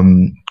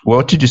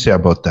 What did you say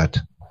about that?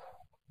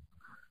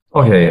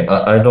 Okay,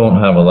 I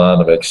don't have a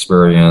lot of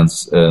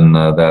experience in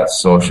that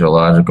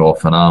sociological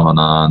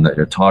phenomenon that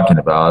you're talking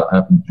about.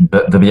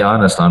 But to be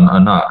honest,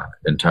 I'm not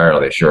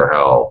entirely sure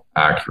how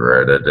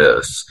accurate it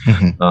is.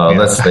 Yeah.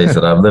 Let's face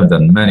it, I've lived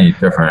in many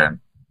different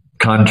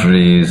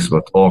countries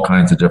with all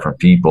kinds of different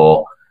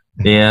people.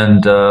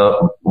 And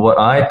what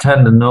I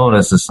tend to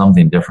notice is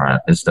something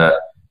different, is that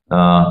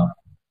uh,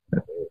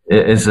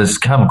 it's this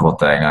chemical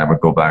thing I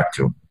would go back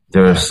to.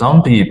 There are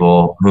some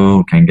people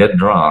who can get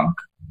drunk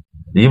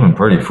even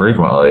pretty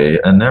frequently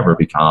and never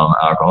become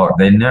alcoholic.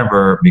 They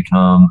never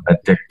become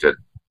addicted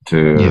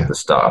to Yeah. the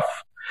stuff.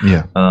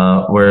 Yeah.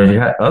 Whereas you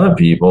had other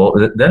people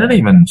that didn't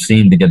even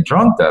seem to get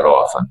drunk that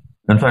often.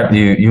 In fact,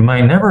 you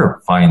may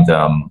never find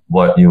them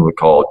what you would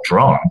call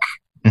drunk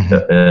Hmm.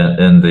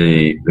 in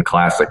the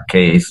classic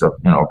case of,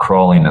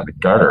 crawling in the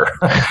gutter.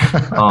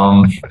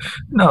 um,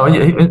 no,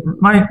 you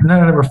might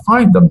never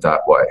find them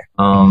that way.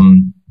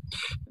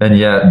 And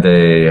yet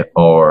they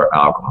are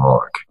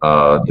alcoholic.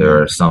 Yeah.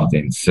 There's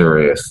something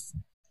serious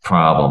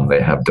problem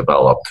they have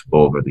developed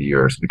over the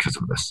years because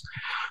of this.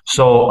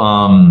 So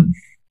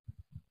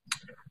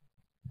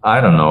I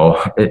don't know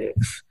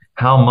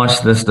how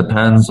much this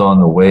depends on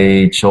the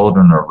way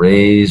children are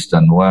raised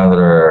and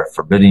whether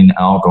forbidding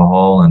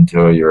alcohol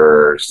until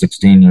you're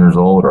 16 years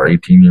old or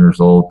 18 years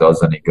old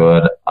does any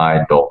good. I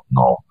don't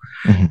know.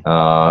 Hmm.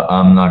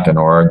 I'm not going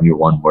to argue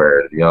one way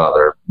or the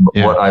other. But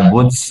Yeah. what I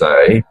would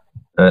say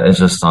is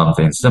just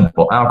something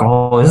simple.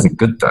 Alcohol is a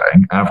good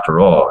thing, after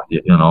all.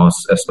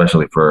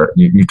 Especially for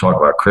you talk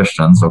about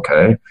Christians.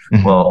 Okay,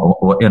 Hmm. well,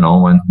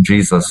 when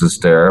Jesus is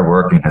there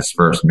working his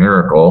first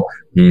miracle,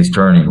 he's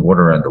turning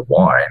water into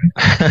wine.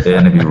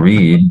 And if you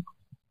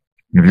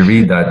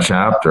read that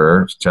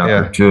chapter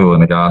Yeah. 2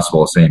 in the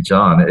Gospel of St.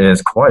 John, it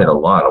is quite a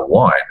lot of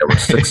wine. There were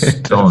six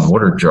It stone does.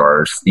 water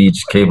jars,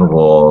 each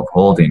capable of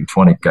holding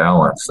 20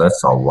 gallons.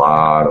 That's a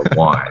lot of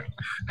wine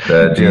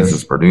that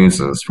Jesus Yes.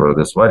 produces for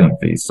this wedding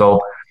feast. So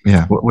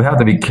Yeah. we have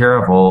to be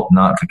careful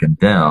not to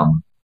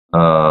condemn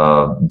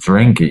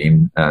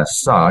drinking as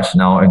such.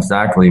 Now,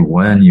 exactly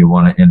when you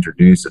want to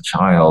introduce a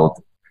child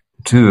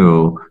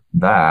to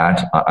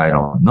that, I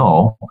don't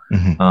know.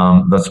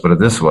 Hmm. Let's put it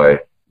this way.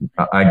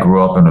 I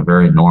grew up in a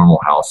very normal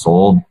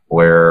household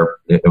where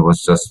it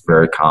was just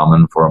very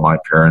common for my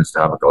parents to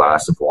have a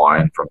glass of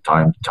wine from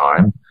time to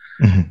time,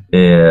 Hmm.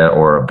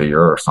 or a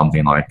beer or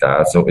something like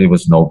that. So it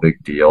was no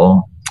big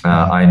deal.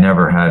 I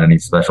never had any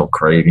special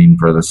craving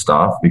for the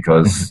stuff Hmm.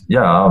 because,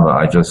 yeah,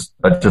 I just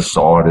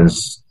saw it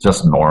as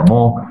just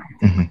normal.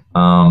 Hmm.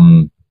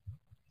 Um,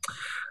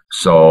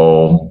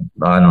 so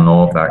I don't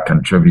know if that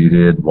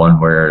contributed one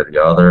way or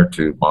the other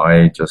to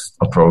my just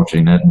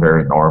approaching it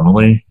very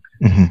normally.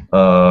 Hmm.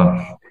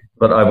 Uh,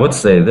 but I would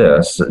say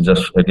this,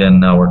 just again,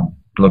 now we're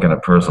looking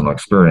at personal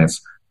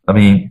experience. I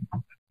mean,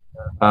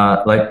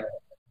 like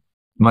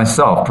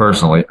myself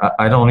personally,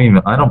 I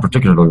don't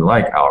particularly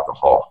like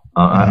alcohol.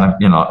 Hmm.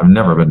 I've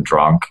never been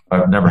drunk.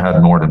 I've never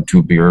had more than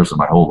 2 beers in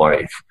my whole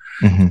life,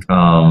 Hmm.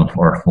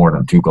 or more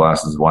than 2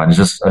 glasses of wine. It's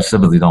just, I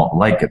simply don't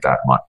like it that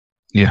much.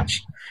 Yeah.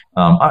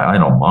 I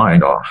don't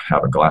mind. I'll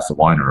have a glass of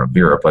wine or a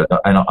beer, but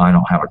I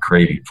don't have a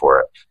craving for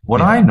it.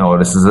 What Yeah. I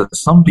notice is that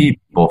some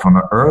people from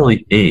an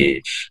early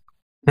age,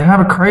 they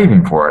have a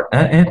craving for it.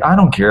 And I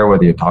don't care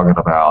whether you're talking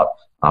about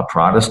a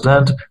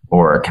Protestant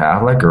or a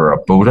Catholic or a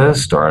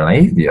Buddhist or an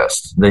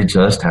atheist. They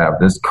just have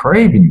this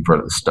craving for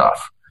the stuff.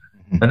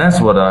 Hmm. And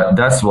that's what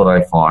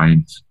I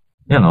find,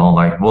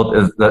 like,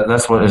 well,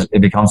 that's what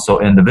it becomes so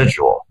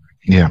individual.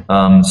 Yeah.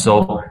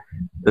 So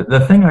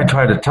the thing I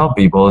try to tell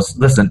people is,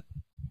 listen,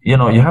 you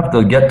have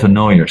to get to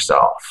know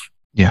yourself,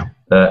 Yeah.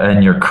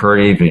 and your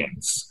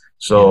cravings. Yeah.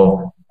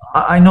 So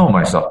I know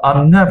myself.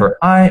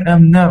 I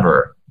am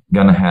never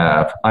gonna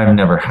have. I've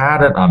never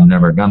had it. I'm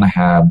never gonna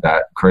have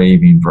that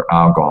craving for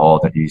alcohol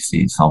that you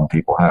see some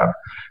people have.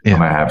 I Yeah.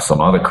 might have some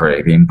other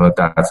craving, but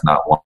that's not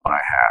one I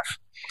have.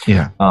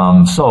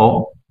 Yeah.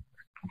 So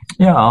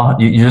yeah,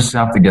 you just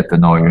have to get to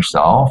know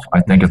yourself.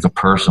 I think it's a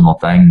personal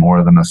thing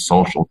more than a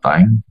social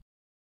thing.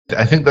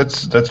 I think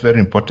that's very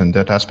important,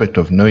 that aspect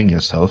of knowing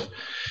yourself.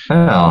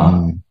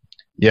 Yeah.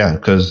 Yeah,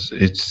 because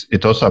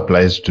it also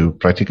applies to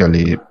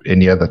practically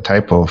any other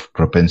type of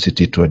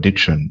propensity to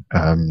addiction.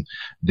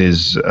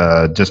 There's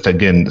just,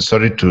 again,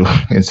 sorry to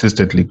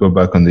insistently go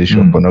back on the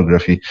issue of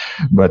pornography,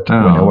 but when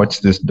I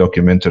watched this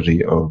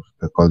documentary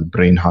called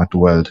Brain Heart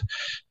World,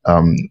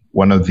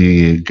 one of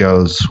the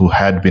girls who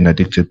had been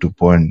addicted to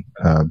porn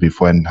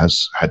before and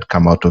had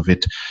come out of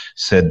it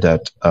said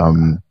that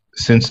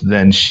since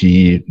then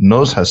she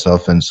knows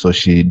herself, and so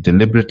she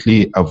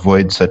deliberately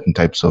avoids certain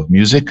types of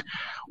music,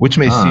 which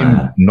may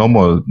seem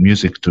normal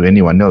music to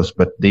anyone else,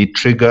 but they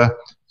trigger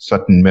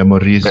certain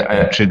memories,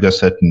 trigger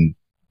certain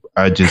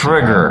urges.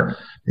 Trigger.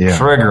 Yeah.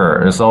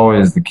 Trigger is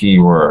always the key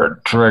word.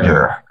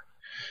 Trigger.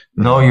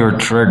 Yeah. Know your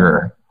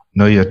trigger.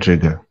 Know your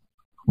trigger.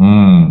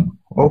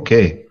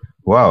 Okay.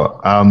 Wow.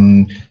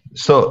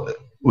 So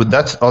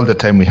that's all the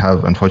time we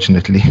have,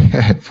 unfortunately,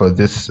 for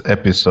this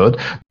episode.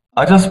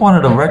 I just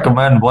wanted to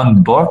recommend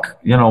one book.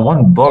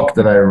 One book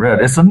that I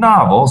read. It's a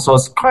novel, so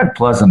it's quite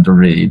pleasant to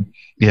read.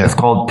 It's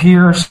called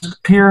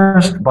Pierced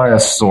by a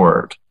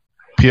Sword.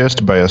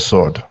 Pierced by a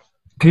Sword.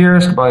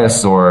 Pierced by a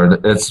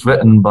Sword. It's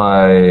written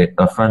by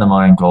a friend of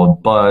mine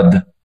called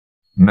Bud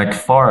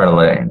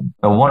McFarlane.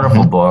 A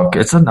wonderful book.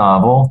 It's a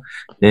novel,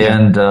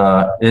 and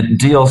it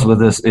deals with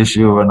this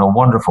issue in a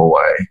wonderful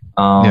way.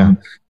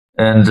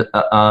 And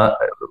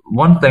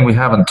one thing we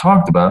haven't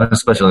talked about,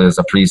 especially as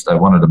a priest, I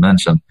wanted to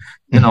mention,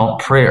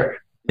 prayer.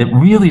 It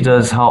really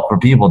does help for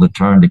people to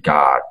turn to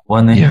God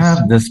when they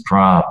have this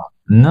problem.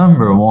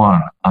 Number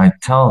one, I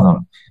tell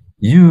them,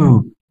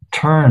 you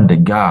turn to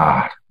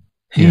God.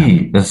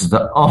 He is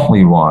the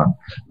only one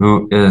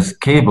who is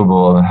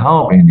capable of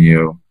helping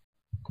you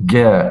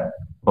get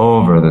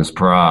over this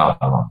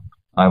problem.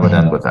 I would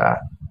end with that.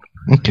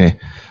 Okay.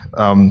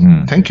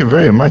 Thank you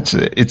very much.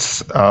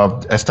 It's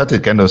I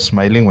started kind of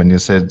smiling when you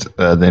said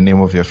the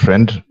name of your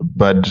friend,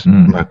 Bud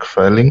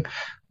McFarlane,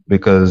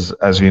 because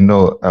as we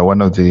know,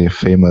 one of the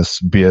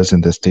famous beers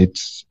in the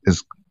States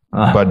is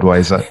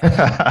Budweiser.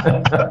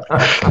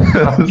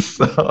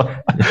 So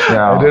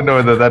I don't know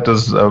whether that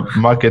was a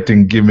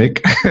marketing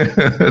gimmick.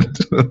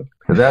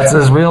 That's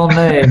his real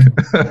name.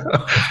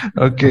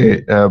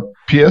 Okay,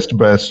 Pierced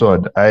by a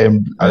Sword. I'll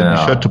be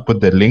sure to put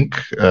the link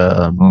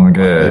in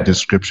the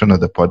description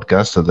of the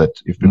podcast so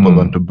that if people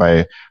want to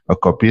buy a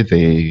copy,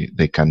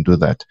 they can do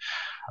that.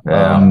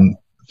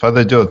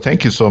 Father Joe,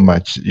 thank you so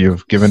much.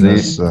 You've given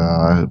us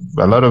a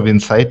lot of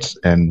insights,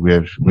 and we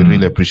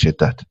really appreciate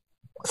that.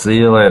 See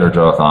you later,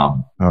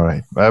 Jotham. All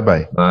right.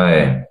 Bye-bye.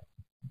 Bye.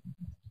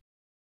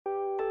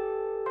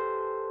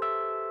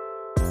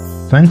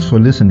 Thanks for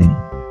listening.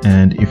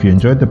 And if you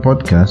enjoyed the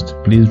podcast,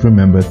 please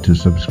remember to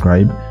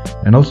subscribe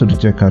and also to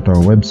check out our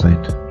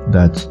website.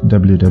 That's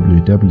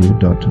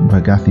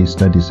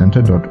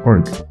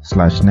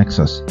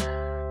www.bagathistudicenter.org/nexus.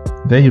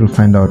 There you'll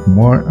find out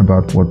more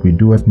about what we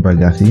do at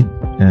Bagathi.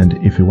 And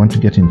if you want to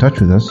get in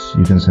touch with us,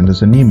 you can send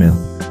us an email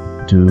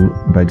to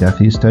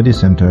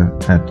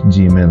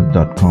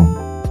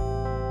bagathistudicenter@gmail.com.